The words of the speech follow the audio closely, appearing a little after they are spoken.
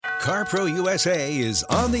CarPro USA is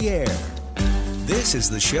on the air. This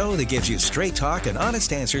is the show that gives you straight talk and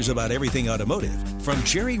honest answers about everything automotive. From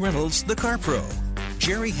Jerry Reynolds, the CarPro.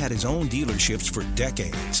 Jerry had his own dealerships for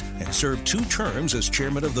decades and served 2 terms as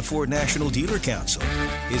chairman of the Ford National Dealer Council.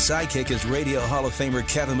 His sidekick is Radio Hall of Famer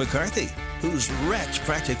Kevin McCarthy, who's wrecked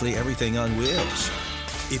practically everything on wheels.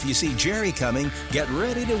 If you see Jerry coming, get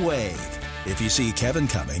ready to wave. If you see Kevin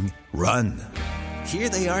coming, run. Here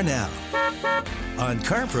they are now on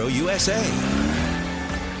CarPro USA.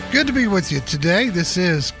 Good to be with you today. This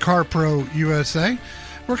is CarPro USA.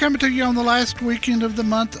 We're coming to you on the last weekend of the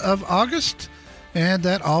month of August, and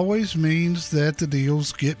that always means that the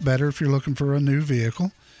deals get better if you're looking for a new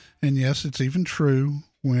vehicle. And yes, it's even true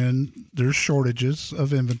when there's shortages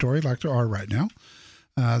of inventory like there are right now.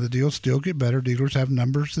 The deals still get better. Dealers have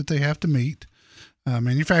numbers that they have to meet.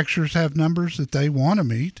 Manufacturers have numbers that they want to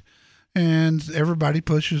meet. And everybody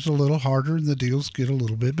pushes a little harder and the deals get a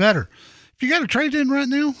little bit better. If you got a trade-in right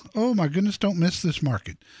now, oh my goodness, don't miss this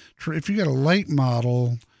market. If you got a late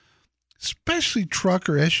model, especially truck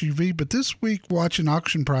or SUV, but this week watching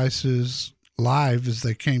auction prices live as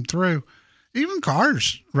they came through, even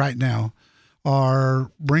cars right now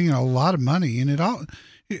are bringing a lot of money. And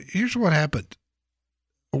here's what happened.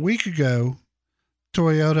 A week ago,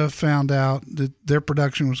 Toyota found out that their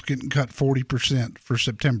production was getting cut 40% for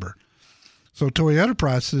September. So Toyota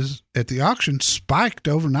prices at the auction spiked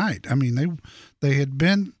overnight. I mean, they had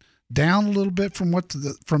been down a little bit from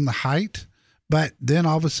the height, but then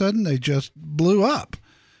all of a sudden they just blew up,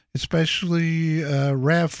 especially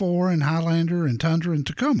RAV4 and Highlander and Tundra and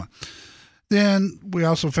Tacoma. Then we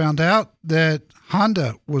also found out that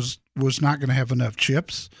Honda was not going to have enough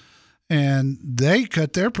chips, and they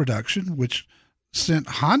cut their production, which sent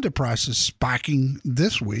Honda prices spiking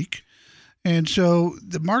this week. And so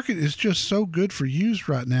the market is just so good for used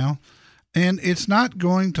right now, and it's not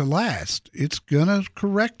going to last. It's going to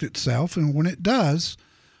correct itself, and when it does,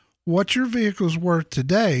 what your vehicle's worth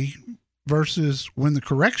today versus when the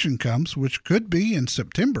correction comes, which could be in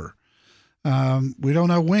September. We don't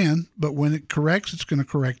know when, but when it corrects, it's going to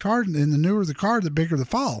correct hard, and the newer the car, the bigger the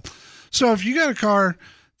fall. So if you got a car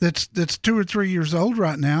that's 2 or 3 years old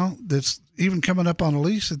right now, that's even coming up on a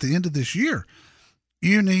lease at the end of this year,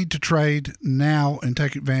 you need to trade now and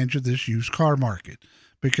take advantage of this used car market,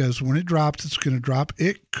 because when it drops, it's going to drop.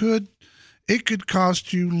 It could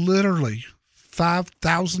cost you literally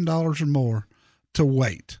 $5,000 or more to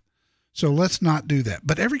wait. So let's not do that.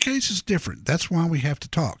 But every case is different. That's why we have to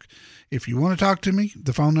talk. If you want to talk to me,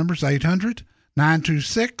 the phone number is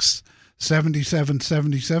 800-926-7777,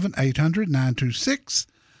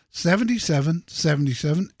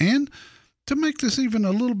 800-926-7777. And to make this even a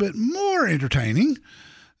little bit more entertaining,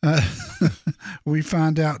 we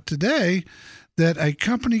find out today that a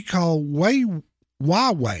company called Huawei,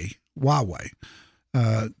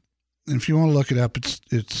 and if you want to look it up, it's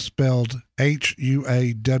spelled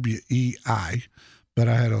Huawei, but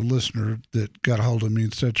I had a listener that got a hold of me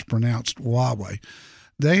and said it's pronounced Huawei.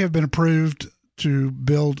 They have been approved to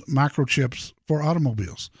build microchips for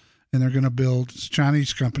automobiles, and they're going to build, it's a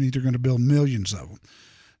Chinese company, they're going to build millions of them.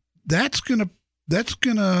 That's going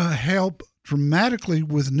to help dramatically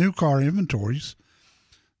with new car inventories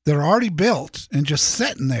that are already built and just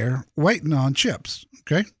sitting there waiting on chips.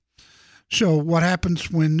 Okay. So what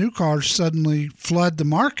happens when new cars suddenly flood the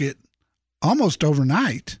market almost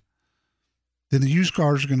overnight? Then the used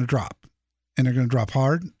cars are going to drop, and they're going to drop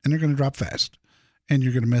hard, and they're going to drop fast, and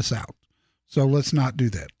you're going to miss out. So let's not do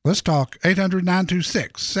that. Let's talk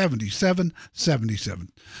 800-926-7777.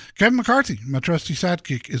 Kevin McCarthy, my trusty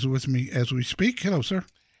sidekick, is with me as we speak. Hello, sir.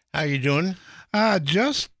 How you doing?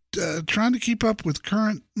 Just trying to keep up with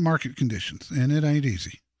current market conditions, and it ain't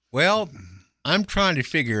easy. Well, I'm trying to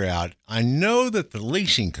figure out, I know that the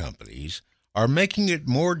leasing companies are making it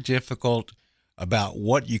more difficult about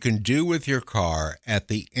what you can do with your car at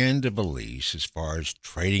the end of a lease as far as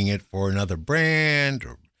trading it for another brand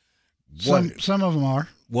or some of them are.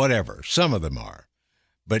 Whatever. Some of them are.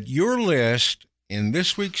 But your list in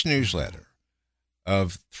this week's newsletter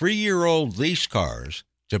of 3-year-old lease cars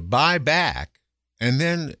to buy back and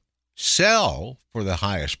then sell for the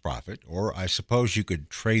highest profit, or I suppose you could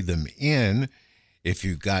trade them in if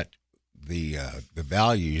you got the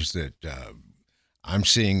values that I'm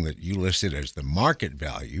seeing that you listed as the market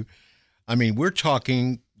value. I mean, we're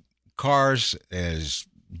talking cars as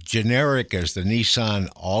generic as the Nissan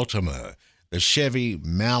Altima, the Chevy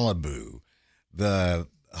Malibu, the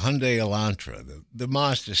Hyundai Elantra, the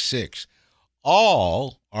Mazda 6,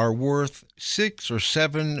 all are worth $6,000 or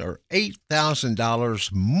 $7,000 or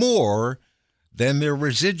 $8,000 more than their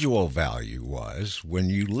residual value was when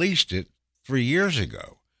you leased it 3 years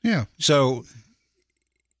ago. Yeah. So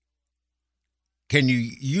can you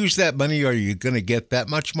use that money? Or are you going to get that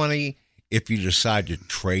much money if you decide to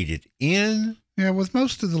trade it in? Yeah, with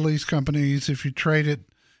most of the lease companies, if you trade it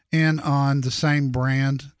in on the same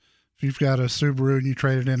brand, if you've got a Subaru and you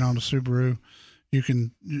trade it in on a Subaru, you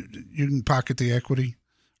can pocket the equity.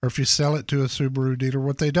 Or if you sell it to a Subaru dealer,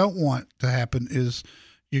 what they don't want to happen is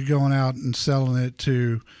you going out and selling it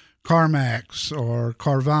to CarMax or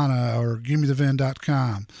Carvana or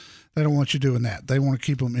GimmeTheVin.com. They don't want you doing that. They want to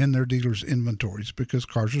keep them in their dealers' inventories because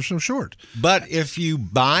cars are so short. But if you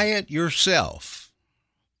buy it yourself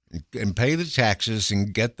and pay the taxes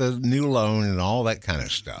and get the new loan and all that kind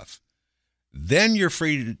of stuff, then you're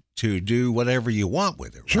free to do whatever you want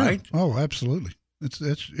with it, Sure. right? Oh, absolutely.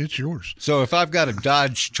 It's yours. So if I've got a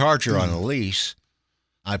Dodge Charger on a lease,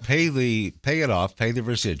 I pay it off, pay the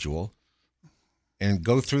residual, and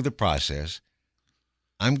go through the process.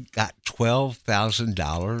 I've got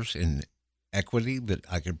 $12,000 in equity that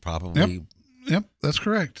I could probably. Yep, that's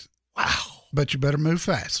correct. Wow. But you better move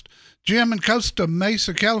fast. Jim in Costa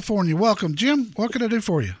Mesa, California. Welcome, Jim. What can I do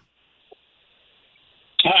for you?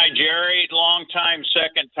 Hi, Jerry. Long time,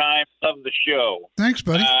 second time. Love the show. Thanks,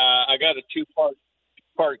 buddy. I got a two-part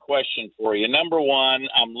question for you. Number one,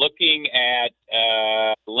 I'm looking at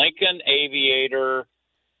Lincoln Aviator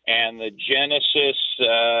and the Genesis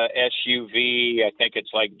SUV. I think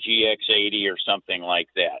it's like GX80 or something like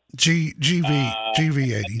that.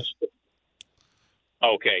 GV80.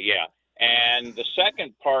 Okay, yeah. And the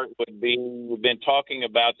second part would be, we've been talking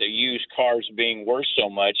about the used cars being worth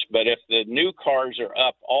so much, but if the new cars are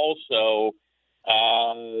up also,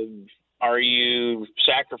 are you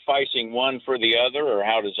sacrificing one for the other, or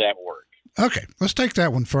how does that work? Okay, let's take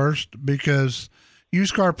that one first because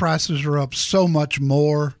used car prices are up so much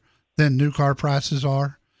more than new car prices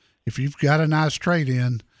are. If you've got a nice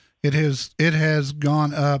trade-in, it has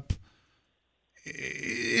gone up.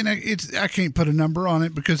 And I can't put a number on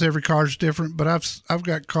it because every car is different. But I've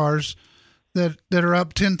got cars that are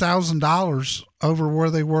up $10,000 over where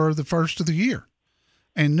they were the first of the year,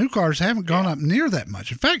 and new cars haven't gone up near that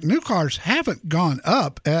much. In fact, new cars haven't gone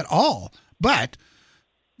up at all. But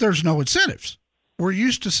there's no incentives. We're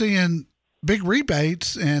used to seeing big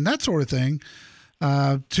rebates and that sort of thing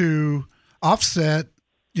to offset,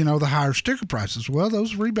 the higher sticker prices. Well,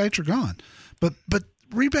 those rebates are gone. But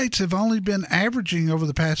rebates have only been averaging over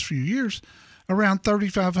the past few years around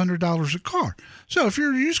 $3,500 a car. So if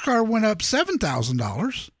your used car went up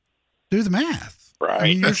 $7,000, do the math. Right. I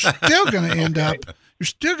mean, you're still going to end up. You're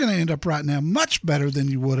still going to end up right now much better than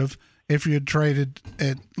you would have if you had traded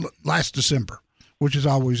at last December, which is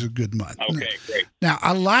always a good month. Okay, great. Now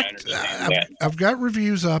I've got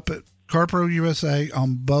reviews up at CarPro USA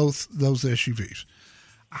on both those SUVs.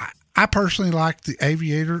 I personally like the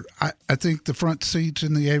Aviator. I think the front seats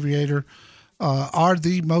in the Aviator are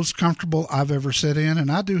the most comfortable I've ever sat in, and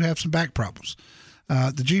I do have some back problems.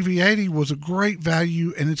 The GV80 was a great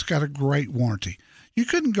value, and it's got a great warranty. You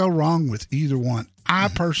couldn't go wrong with either one. I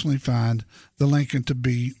personally find the Lincoln to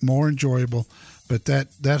be more enjoyable, but that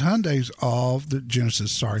the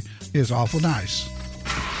Genesis is awful nice.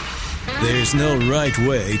 There's no right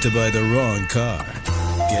way to buy the wrong car.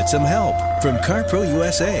 Get some help from CarPro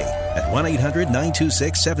USA at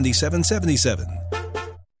 1-800-926-7777.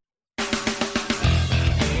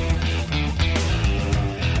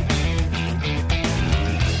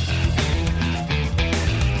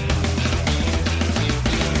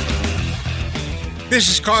 This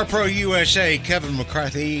is CarPro USA. Kevin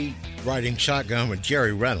McCarthy riding shotgun with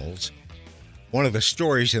Jerry Reynolds. One of the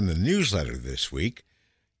stories in the newsletter this week,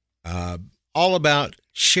 all about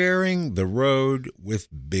sharing the road with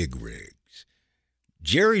big rigs.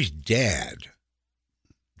 Jerry's dad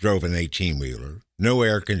drove an 18-wheeler, no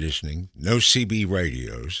air conditioning, no CB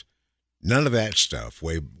radios, none of that stuff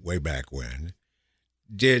way back when.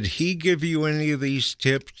 Did he give you any of these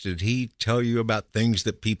tips? Did he tell you about things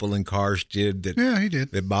that people in cars did Yeah, he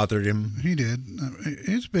did. that bothered him? He did.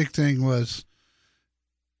 His big thing was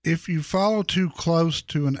if you follow too close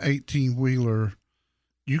to an 18-wheeler,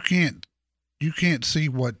 you can't see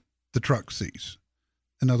what the truck sees.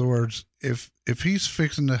 In other words, if he's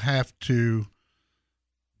fixing to have to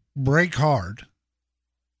brake hard,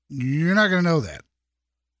 you're not going to know that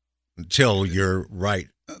Until you're right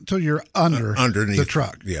until you're underneath the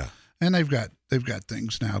truck. Yeah. And they've got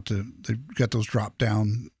things now they've got those drop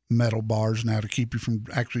down metal bars now to keep you from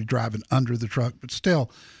actually driving under the truck. But still,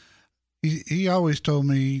 he always told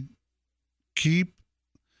me keep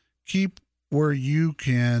where you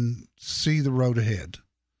can see the road ahead,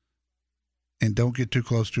 and don't get too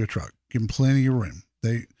close to a truck. Give them plenty of room.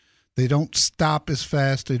 They They don't stop as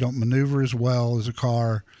fast. They don't maneuver as well as a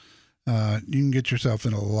car. You can get yourself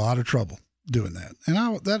in a lot of trouble doing that. And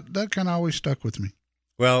that kind of always stuck with me.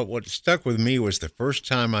 Well, what stuck with me was the first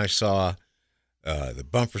time I saw the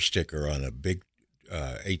bumper sticker on a big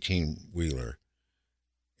 18-wheeler,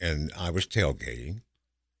 and I was tailgating.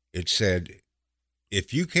 It said,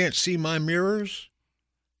 "If you can't see my mirrors,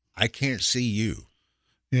 I can't see you."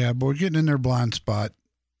 Yeah, boy, getting in their blind spot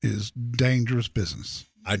is dangerous business.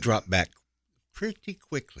 I dropped back pretty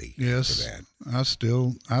quickly. Yes, after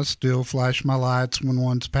that. I still flash my lights when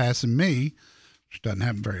one's passing me, which doesn't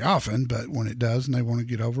happen very often, but when it does and they want to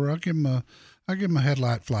get over, I'll give them a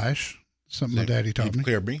headlight flash. Something my daddy taught me.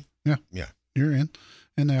 Cleared me. Yeah, you're in,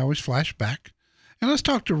 and they always flash back. And let's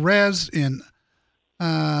talk to Rez in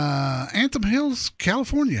Anthem Hills,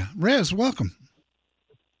 California. Rez, welcome.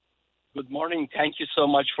 Good morning. Thank you so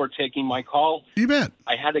much for taking my call. You bet.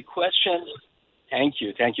 I had a question. Thank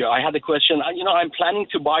you. I had a question. I'm planning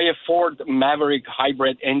to buy a Ford Maverick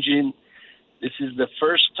hybrid engine. This is the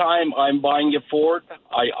first time I'm buying a Ford.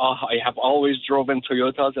 I have always driven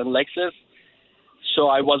Toyotas and Lexus. So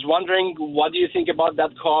I was wondering, what do you think about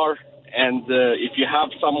that car? And if you have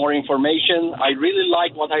some more information, I really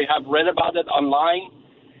like what I have read about it online.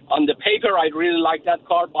 On the paper, I really like that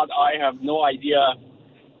car, but I have no idea.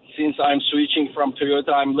 Since I'm switching from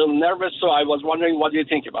Toyota, I'm a little nervous, so I was wondering, what do you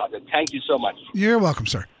think about it? Thank you so much. You're welcome,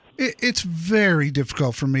 sir. It's very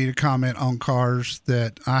difficult for me to comment on cars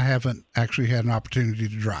that I haven't actually had an opportunity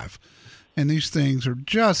to drive. And these things are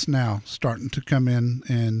just now starting to come in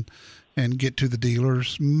and get to the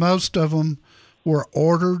dealers. Most of them were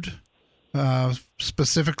ordered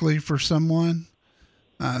specifically for someone.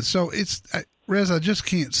 So it's, Rez, I just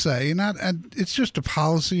can't say. And it's just a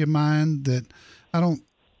policy of mine that I don't,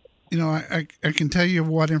 I can tell you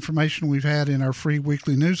what information we've had in our free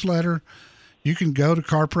weekly newsletter. You can go to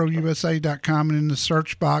carprousa.com and in the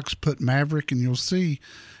search box put Maverick and you'll see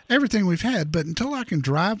everything we've had. But until I can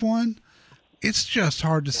drive one, it's just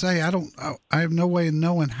hard to say. I have no way of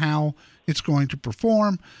knowing how it's going to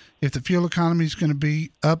perform, if the fuel economy is going to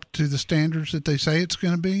be up to the standards that they say it's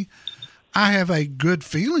going to be. I have a good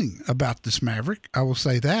feeling about this Maverick. I will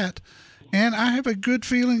say that. And I have a good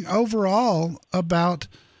feeling overall about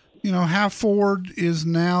how Ford is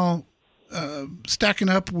now stacking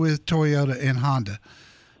up with Toyota and Honda.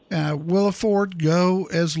 Will a Ford go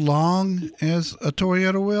as long as a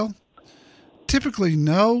Toyota will? Typically,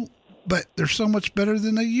 no, but they're so much better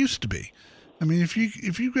than they used to be. I mean, if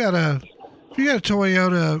you got a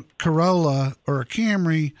Toyota Corolla or a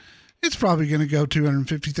Camry, it's probably going to go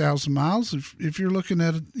 250,000 miles. If you're looking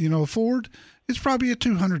at a Ford, it's probably at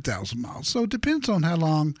 200,000 miles. So it depends on how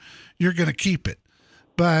long you're going to keep it.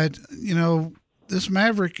 But, this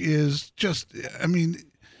Maverick is just,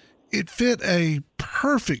 it fit a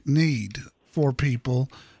perfect need for people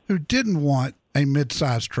who didn't want a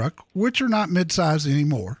mid-size truck, which are not mid-size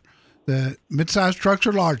anymore. The mid-size trucks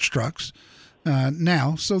are large trucks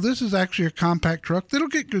now. So this is actually a compact truck that'll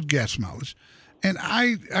get good gas mileage. And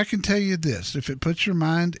I can tell you this, if it puts your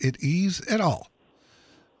mind at ease at all,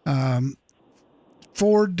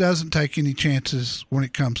 Ford doesn't take any chances when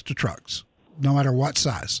it comes to trucks, no matter what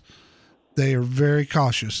size. They are very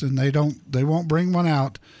cautious, and they won't bring one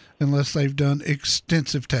out unless they've done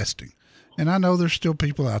extensive testing. And I know there's still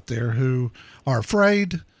people out there who are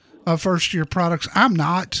afraid of first-year products. I'm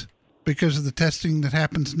not, because of the testing that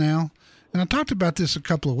happens now. And I talked about this a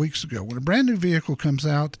couple of weeks ago. When a brand new vehicle comes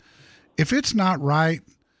out, if it's not right,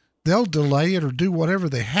 they'll delay it or do whatever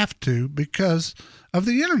they have to because of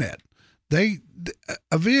the internet. A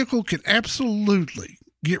vehicle can absolutely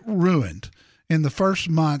get ruined in the first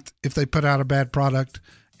month if they put out a bad product,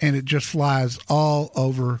 and it just flies all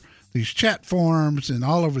over these chat forums and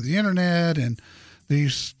all over the internet, and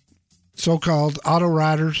these so-called auto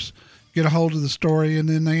writers get a hold of the story and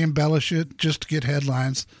then they embellish it just to get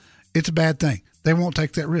headlines. It's a bad thing. They won't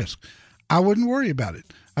take that risk. I wouldn't worry about it.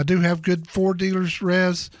 I do have good Ford dealers,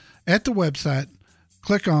 Rez, at the website.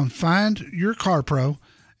 Click on Find Your Car Pro,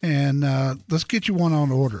 and let's get you one on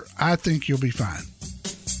order. I think you'll be fine.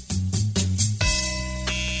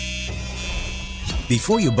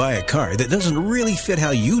 Before you buy a car that doesn't really fit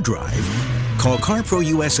how you drive, call CarPro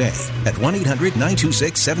USA at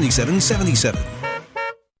 1-800-926-7777.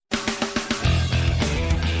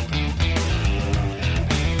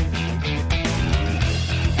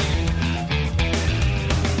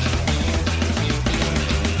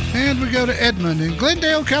 And we go to Edmund in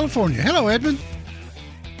Glendale, California. Hello, Edmund.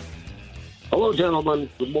 Hello, gentlemen.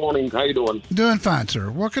 Good morning. How you doing? Doing fine, sir.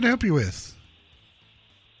 What can I help you with?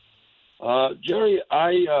 Jerry,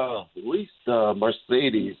 I leased a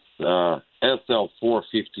Mercedes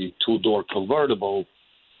SL450 two-door convertible.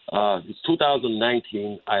 It's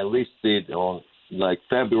 2019. I listed on like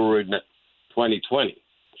February 2020.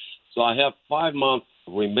 So I have 5 months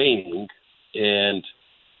remaining, and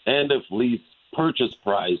end of lease purchase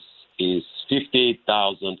price is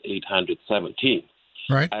 $58,817.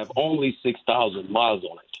 Right. I have only 6,000 miles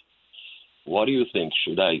on it. What do you think?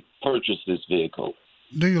 Should I purchase this vehicle?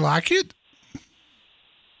 Do you like it?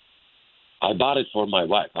 I bought it for my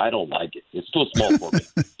wife. I don't like it. It's too small for me.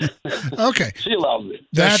 Okay. She loves it.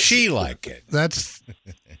 Does she like it? That's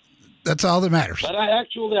all that matters. But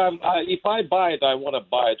if I buy it, I want to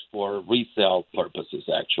buy it for resale purposes,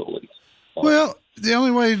 actually. Well, the only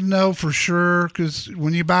way to know for sure, because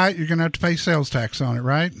when you buy it, you're going to have to pay sales tax on it,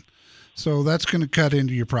 right? So that's going to cut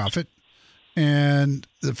into your profit. And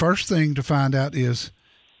the first thing to find out is,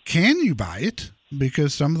 can you buy it?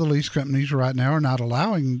 Because some of the lease companies right now are not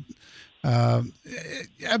allowing.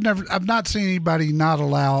 I've not seen anybody not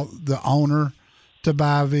allow the owner to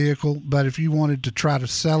buy a vehicle, but if you wanted to try to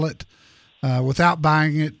sell it without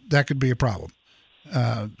buying it, that could be a problem.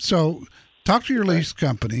 So talk to your lease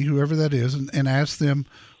company, whoever that is, and ask them,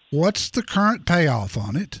 what's the current payoff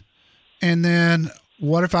on it? And then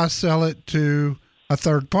what if I sell it to a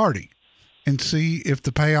third party and see if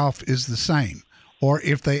the payoff is the same or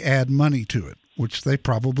if they add money to it, which they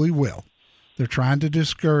probably will. They're trying to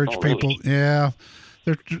discourage people. Really? Yeah.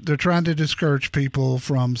 They're trying to discourage people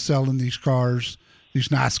from selling these cars, these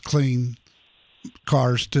nice, clean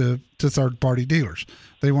cars to third-party dealers.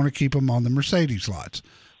 They want to keep them on the Mercedes lots.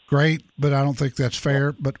 Great, but I don't think that's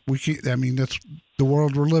fair. But that's the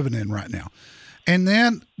world we're living in right now. And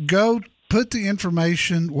then go put the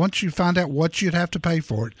information, once you find out what you'd have to pay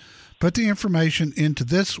for it, put the information into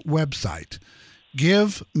this website,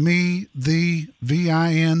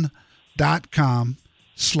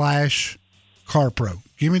 givemethevin.com/CarPro.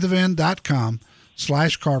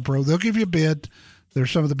 givemethevin.com/CarPro. They'll give you a bid. They're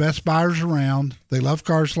some of the best buyers around. They love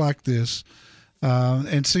cars like this.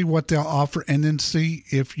 And see what they'll offer, and then see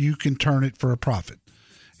if you can turn it for a profit.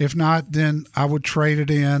 If not, then I would trade it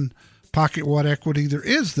in, pocket what equity there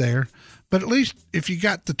is there. But at least if you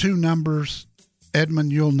got the two numbers,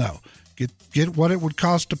 Edmund, you'll know. Get what it would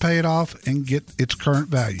cost to pay it off and get its current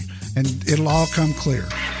value. And it'll all come clear.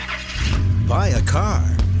 Buy a car,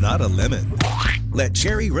 not a lemon. Let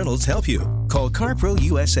Jerry Reynolds help you. Call CarPro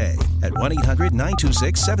USA at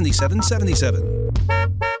 1-800-926-7777.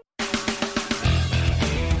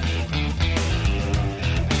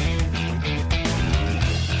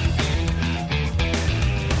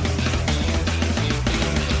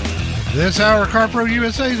 This hour of CarPro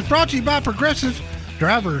USA is brought to you by Progressive.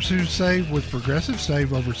 Drivers who save with Progressive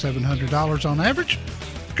save over $700 on average.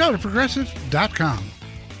 Go to Progressive.com.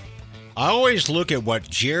 I always look at what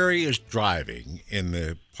Jerry is driving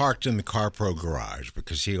parked in the CarPro garage,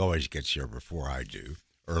 because he always gets here before I do.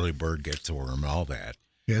 Early bird gets to him, all that.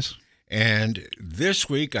 Yes. And this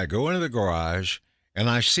week I go into the garage and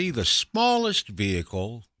I see the smallest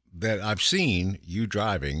vehicle that I've seen you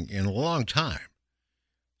driving in a long time.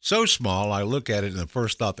 So small, I look at it, and the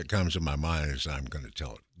first thought that comes to my mind is I'm going to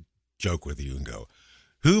joke with you and go,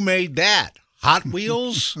 who made that? Hot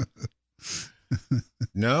Wheels?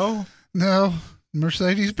 No? No,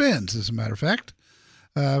 Mercedes-Benz, as a matter of fact.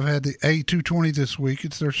 I've had the A220 this week.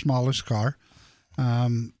 It's their smallest car.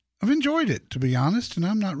 I've enjoyed it, to be honest, and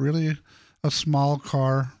I'm not really a small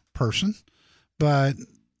car person. But,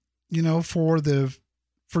 for the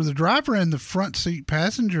driver and the front seat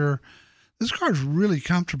passenger, this car is really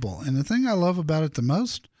comfortable. And the thing I love about it the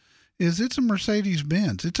most is it's a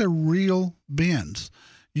Mercedes-Benz. It's a real Benz.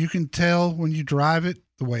 You can tell when you drive it,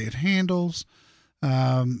 the way it handles,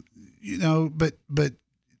 but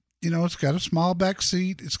it's got a small back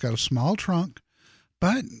seat. It's got a small trunk,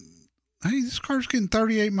 but hey, this car's getting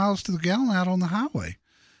 38 miles to the gallon out on the highway,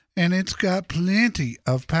 and it's got plenty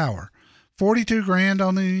of power.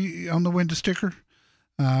 $42,000 on the window sticker.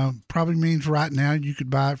 Probably means right now you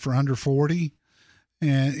could buy it for under 40,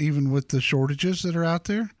 and even with the shortages that are out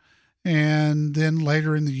there. And then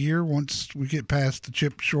later in the year, once we get past the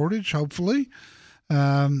chip shortage, hopefully,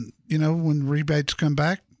 when rebates come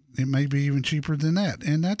back, it may be even cheaper than that.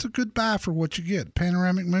 And that's a good buy for what you get.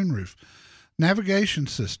 Panoramic moonroof, navigation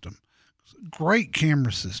system, great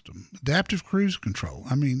camera system, adaptive cruise control.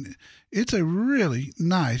 I mean, it's a really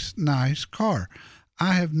nice car.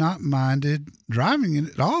 I have not minded driving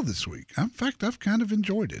it at all this week. In fact, I've kind of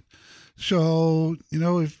enjoyed it. So,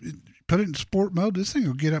 if you put it in sport mode, this thing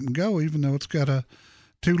will get up and go, even though it's got a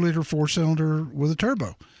 2-liter 4-cylinder with a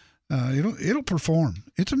turbo. It'll perform.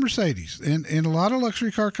 It's a Mercedes. And a lot of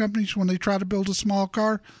luxury car companies, when they try to build a small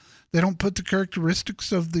car, They don't put the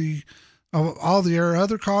characteristics of all the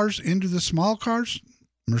other cars into the small cars.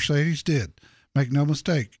 Mercedes did. Make no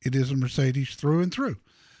mistake, it is a Mercedes through and through.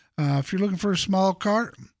 If you're looking for a small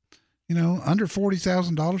car, under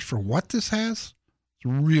 $40,000 for what this has, it's a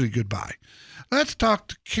really good buy. Let's talk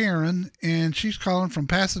to Karen, and she's calling from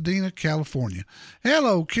Pasadena, California.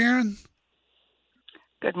 Hello, Karen.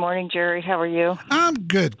 Good morning, Jerry. How are you? I'm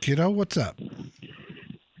good, kiddo. What's up?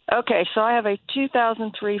 Okay, so I have a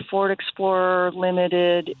 2003 Ford Explorer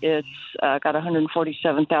Limited. It's got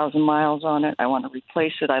 147,000 miles on it. I want to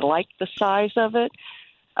replace it. I like the size of it.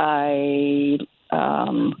 I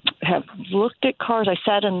have looked at cars. I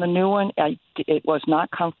sat in the new one. It was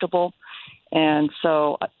not comfortable. And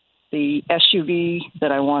so the SUV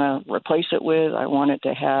that I want to replace it with, I want it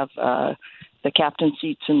to have the captain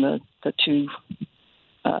seats in the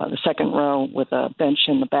second row with a bench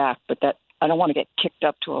in the back. But that I don't want to get kicked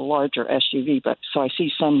up to a larger SUV. But so I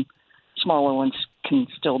see some smaller ones can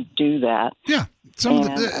still do that. Yeah,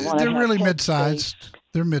 they're really mid-sized.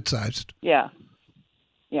 They're mid-sized. Yeah.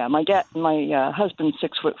 Yeah, my husband's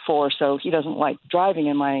 6'4", so he doesn't like driving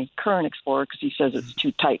in my current Explorer because he says it's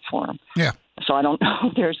too tight for him. Yeah. So I don't know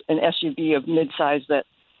if there's an SUV of midsize that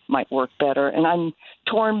might work better. And I'm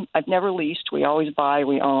torn. I've never leased. We always buy,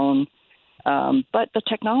 we own. But the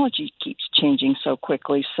technology keeps changing so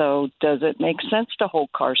quickly. So does it make sense to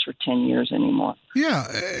hold cars for 10 years anymore? Yeah,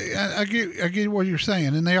 I get what you're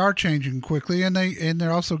saying, and they are changing quickly, and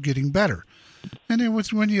they're also getting better. And then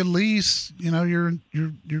when you lease, you're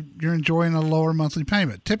enjoying a lower monthly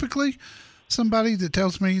payment. Typically, somebody that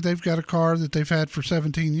tells me they've got a car that they've had for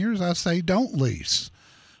 17 years, I say don't lease.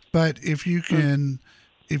 But if you can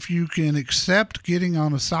accept getting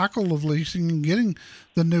on a cycle of leasing and getting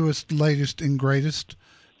the newest, latest, and greatest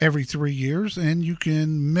every 3 years, and you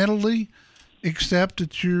can mentally accept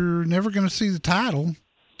that you're never going to see the title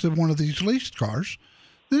to one of these leased cars,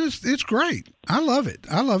 then it's great. I love it.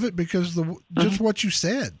 I love it because just what you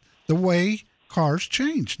said, the way cars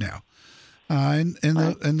change now, and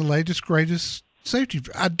the latest, greatest safety.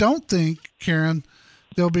 I don't think, Karen,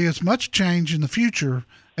 there'll be as much change in the future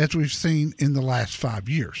as we've seen in the last 5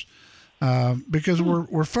 years, because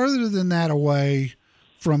we're further than that away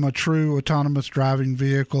from a true autonomous driving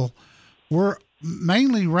vehicle. We're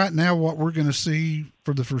mainly right now what we're going to see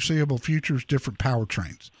for the foreseeable future is different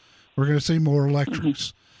powertrains. We're going to see more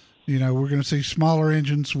electrics. We're going to see smaller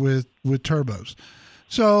engines with turbos.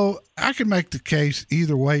 So I can make the case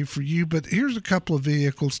either way for you, but here's a couple of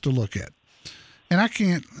vehicles to look at. And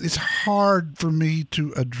it's hard for me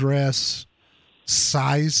to address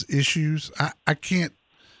size issues. I can't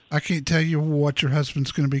tell you what your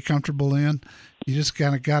husband's going to be comfortable in. You just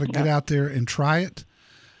kind of got to get out there and try it.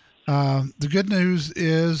 The good news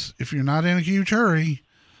is if you're not in a huge hurry,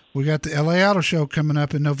 we got the LA Auto Show coming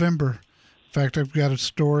up in November. In fact, I've got a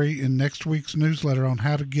story in next week's newsletter on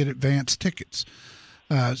how to get advance tickets.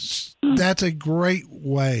 That's a great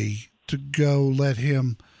way to go let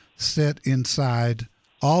him sit inside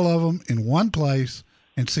all of them in one place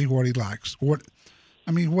and see what he likes. What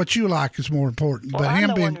you like is more important, but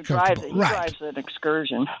him being comfortable. He drives an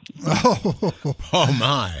Excursion. Oh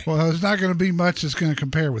my! Well, there's not going to be much that's going to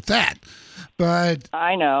compare with that. But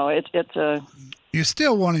I know it's a. You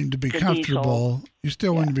still want him to be comfortable. Diesel. You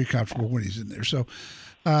still want him to be comfortable when he's in there. So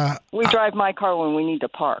we drive my car when we need to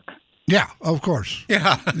park. Yeah, of course.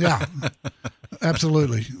 Yeah. Yeah,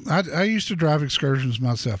 absolutely. I used to drive Excursions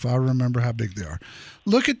myself. I remember how big they are.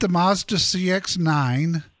 Look at the Mazda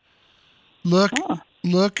CX-9. Look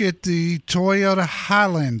at the Toyota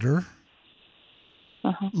Highlander.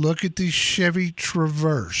 Look at the Chevy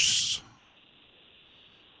Traverse.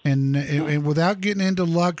 And without getting into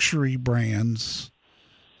luxury brands,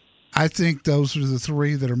 I think those are the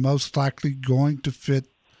three that are most likely going to fit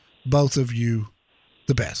both of you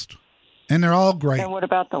the best. And they're all great. And what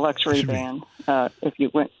about the luxury band? If you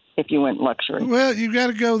went luxury, well, you got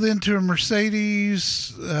to go then to a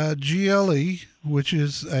Mercedes GLE, which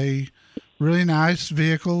is a really nice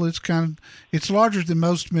vehicle. It's larger than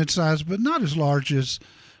most midsize, but not as large as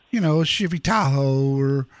a Chevy Tahoe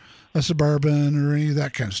or a Suburban or any of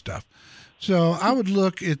that kind of stuff. So I would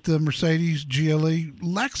look at the Mercedes GLE.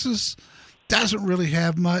 Lexus doesn't really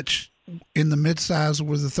have much in the midsize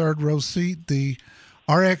with a third row seat. The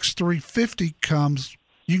RX 350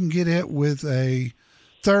 you can get it with a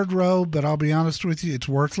third row, but I'll be honest with you, it's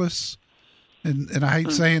worthless. And I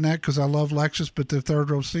hate saying that because I love Lexus, but the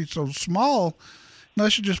third row seat's so small,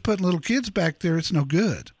 unless you're just putting little kids back there, it's no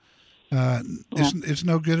good. It's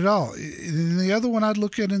no good at all. And the other one I'd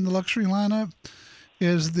look at in the luxury lineup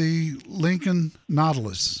is the Lincoln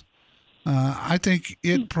Nautilus. I think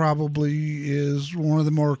it probably is one of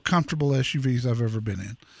the more comfortable SUVs I've ever been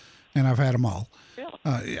in, and I've had them all.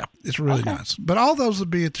 Yeah, it's really nice. But all those will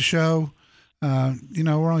be at the show.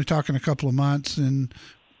 We're only talking a couple of months, and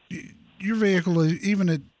your vehicle, even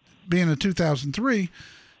at being a 2003,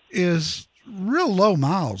 is real low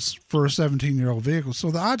miles for a 17-year-old vehicle.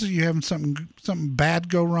 So the odds of you having something bad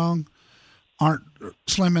go wrong aren't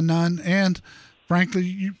slim and none. And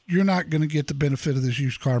frankly, you're not going to get the benefit of this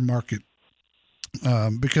used car market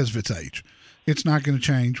because of its age. It's not going to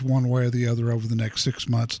change one way or the other over the next 6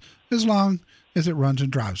 months, as long as it runs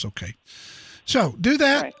and drives okay. So do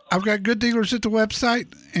that. Right. I've got good dealers at the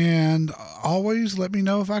website, and always let me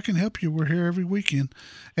know if I can help you. We're here every weekend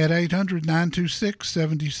at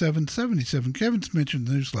 800-926-7777. Kevin's mentioned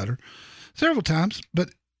the newsletter several times,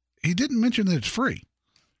 but he didn't mention that it's free.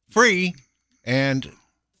 Free. And,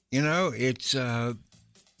 it's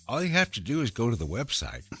all you have to do is go to the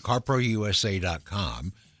website,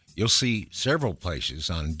 carprousa.com. You'll see several places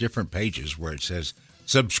on different pages where it says,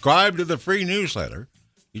 subscribe to the free newsletter.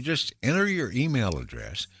 You just enter your email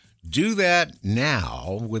address. Do that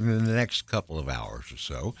now within the next couple of hours or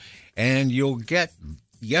so, and you'll get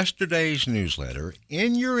yesterday's newsletter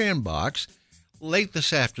in your inbox late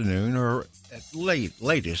this afternoon or at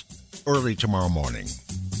latest early tomorrow morning.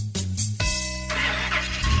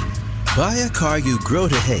 Buy a car you grow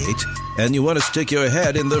to hate, and you want to stick your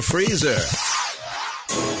head in the freezer.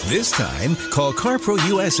 This time, call CarPro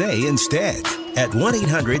USA instead at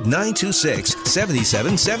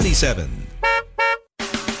 1-800-926-7777.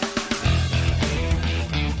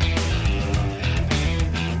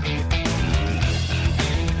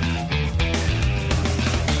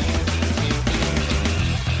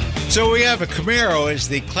 So we have a Camaro as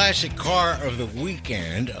the classic car of the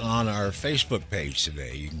weekend on our Facebook page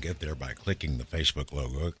today. You can get there by clicking the Facebook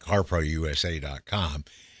logo at carprousa.com.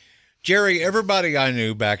 Jerry, everybody I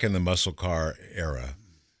knew back in the muscle car era,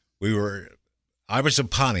 I was a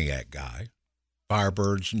Pontiac guy,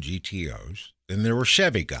 Firebirds and GTOs. Then there were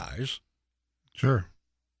Chevy guys. Sure.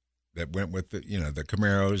 That went with the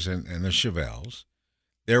Camaros and the Chevelles.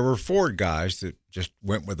 There were Ford guys that just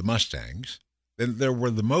went with the Mustangs. Then there were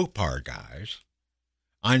the Mopar guys.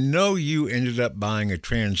 I know you ended up buying a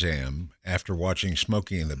Trans Am after watching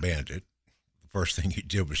Smokey and the Bandit. The first thing you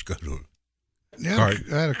did was go to I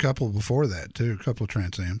had a couple before that, too, a couple of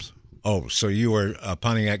Trans Ams. Oh, so you were a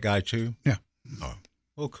Pontiac guy, too? Yeah. Oh,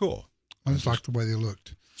 well, cool. I just liked the way they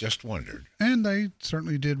looked. Just wondered. And they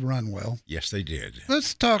certainly did run well. Yes, they did.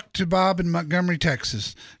 Let's talk to Bob in Montgomery,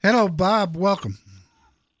 Texas. Hello, Bob. Welcome.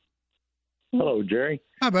 Hello, Jerry.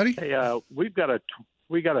 Hi, buddy. Hey, we got a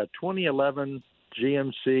 2011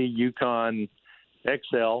 GMC Yukon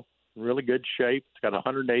XL, really good shape. It's got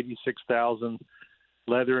 186,000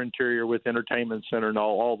 leather interior with entertainment center and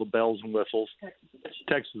all the bells and whistles,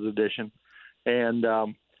 Texas edition. And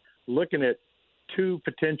looking at two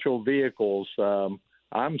potential vehicles,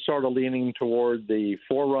 I'm sort of leaning toward the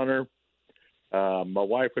 4Runner. My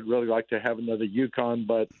wife would really like to have another Yukon,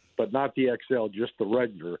 but not the XL, just the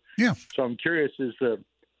regular. Yeah. So I'm curious, is the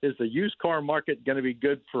used car market going to be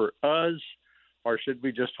good for us, or should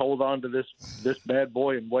we just hold on to this bad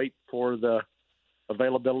boy and wait for the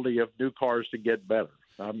availability of new cars to get better?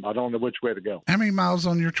 I don't know which way to go. How many miles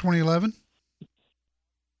on your 2011?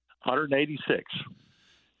 186.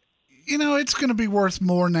 It's going to be worth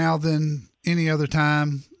more now than any other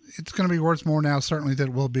time. It's going to be worth more now, certainly, than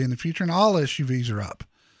it will be in the future. And all SUVs are up.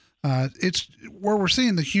 It's where we're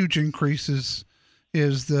seeing the huge increases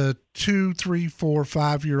is the 2, 3, 4,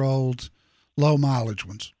 5-year-old low mileage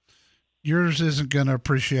ones. Yours isn't going to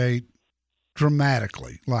appreciate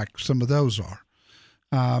dramatically like some of those are.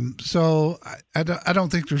 So I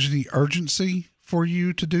don't think there's any urgency for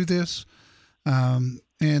you to do this. And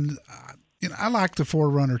I like the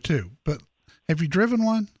 4Runner too, but have you driven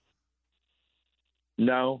one?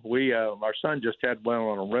 No, our son just had one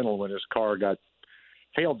on a rental when his car got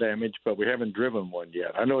hail damage, but we haven't driven one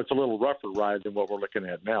yet. I know it's a little rougher ride than what we're looking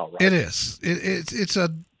at now, right? It is. It's a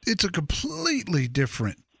completely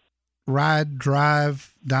different ride,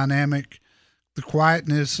 drive, dynamic. The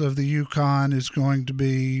quietness of the Yukon is going to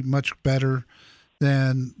be much better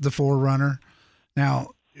than the 4Runner.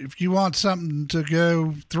 Now, if you want something to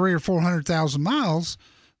go 300,000 or 400,000 miles,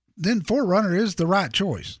 then 4Runner is the right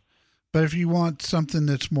choice. But if you want something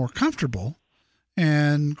that's more comfortable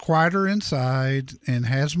and quieter inside and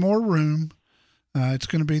has more room, it's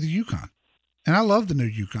going to be the Yukon. And I love the new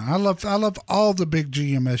Yukon. I love all the big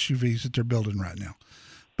GM SUVs that they're building right now.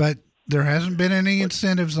 But there hasn't been any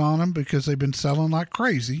incentives on them because they've been selling like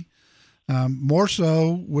crazy, more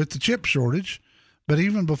so with the chip shortage. But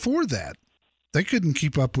even before that, they couldn't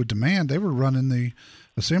keep up with demand. They were running the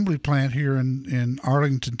assembly plant here in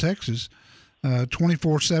Arlington, Texas,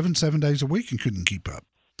 24/7, 7 days a week, and couldn't keep up.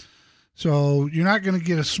 So you're not going to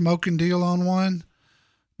get a smoking deal on one,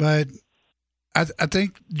 but I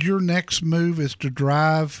think your next move is to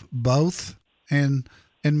drive both and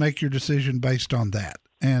make your decision based on that.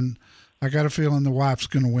 And I got a feeling the wife's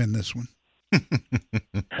going to win this one.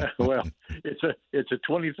 Well, it's a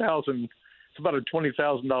 $20,000. It's about a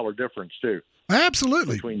 $20,000 difference too.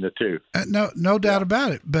 Absolutely, between the two. No doubt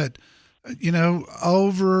about it. But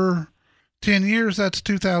over 10 years, that's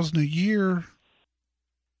 $2,000 a year.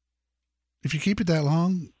 If you keep it that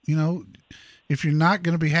long, if you're not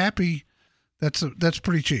going to be happy, that's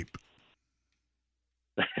pretty cheap.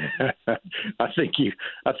 I think you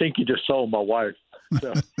just sold my wife.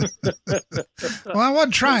 So. Well, I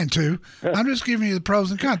wasn't trying to. I'm just giving you the pros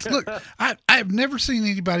and cons. Look, I've never seen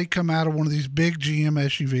anybody come out of one of these big GM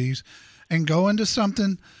SUVs and go into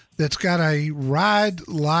something that's got a ride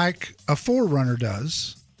like a 4Runner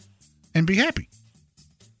does and be happy.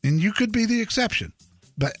 And you could be the exception,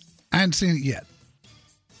 but I haven't seen it yet.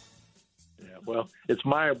 Yeah, well, it's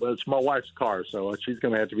my wife's car, so she's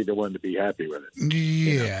going to have to be the one to be happy with it.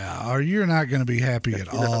 Yeah, or you're not going to, be happy at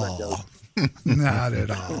all. Not at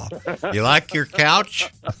all. You like your couch?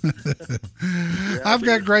 I've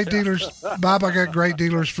got great dealers, Bob. I got great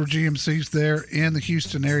dealers for GMCs there in the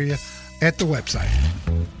Houston area at the website.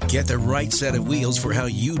 Get the right set of wheels for how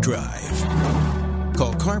you drive.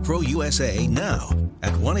 Call CarPro USA now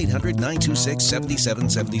at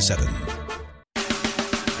 1-800-926-7777.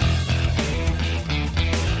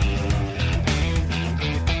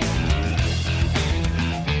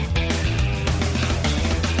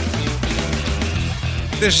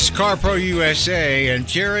 This is CarPro USA, and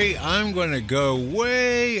Jerry, I'm going to go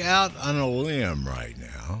way out on a limb right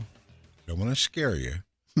now. Don't want to scare you,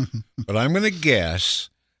 but I'm going to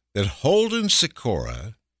guess that Holden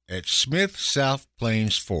Sikora at Smith South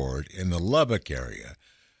Plains Ford in the Lubbock area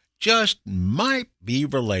just might be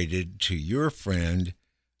related to your friend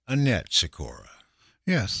Annette Sikora.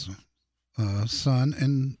 Yes,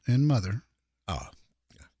 son and mother. Oh,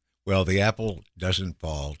 well, the apple doesn't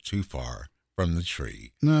fall too far from the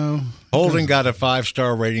tree. No. Holden got a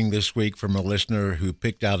 5-star rating this week from a listener who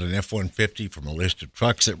picked out an F-150 from a list of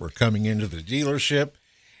trucks that were coming into the dealership.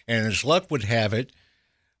 And as luck would have it,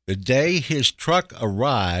 the day his truck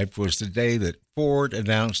arrived was the day that Ford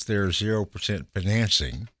announced their 0%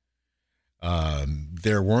 financing.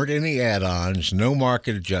 There weren't any add-ons, no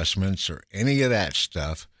market adjustments, or any of that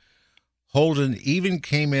stuff. Holden even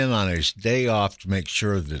came in on his day off to make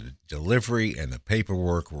sure the delivery and the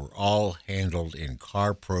paperwork were all handled in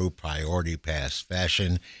CarPro Priority Pass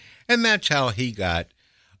fashion, and that's how he got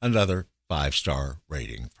another 5-star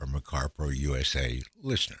rating from a CarPro USA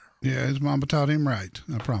listener. Yeah, his mama taught him right,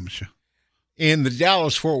 I promise you. In the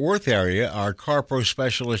Dallas-Fort Worth area, our CarPro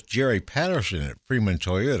specialist Jerry Patterson at Freeman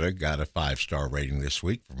Toyota got a 5-star rating this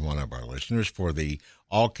week from one of our listeners for the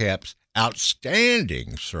all-caps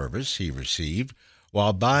outstanding service he received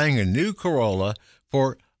while buying a new Corolla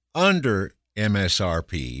for under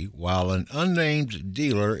MSRP, while an unnamed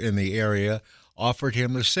dealer in the area offered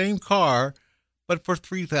him the same car, but for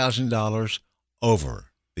 $3,000 over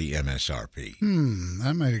the MSRP.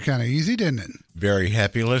 That made it kind of easy, didn't it? Very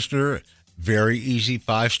happy listener. Very easy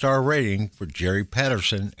 5-star rating for Jerry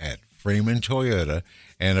Patterson at Freeman Toyota.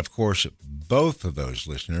 And, of course, both of those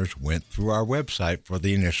listeners went through our website for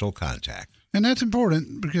the initial contact. And that's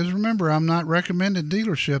important because, remember, I'm not recommending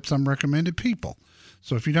dealerships. I'm recommending people.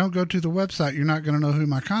 So if you don't go to the website, you're not going to know who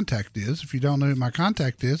my contact is. If you don't know who my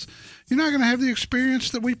contact is, you're not going to have the experience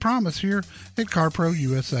that we promise here at CarPro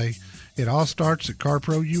USA. It all starts at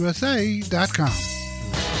CarProUSA.com.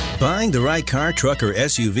 Buying the right car, truck, or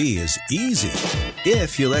SUV is easy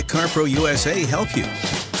if you let CarPro USA help you.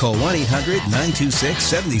 Call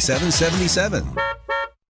 1-800-926-7777.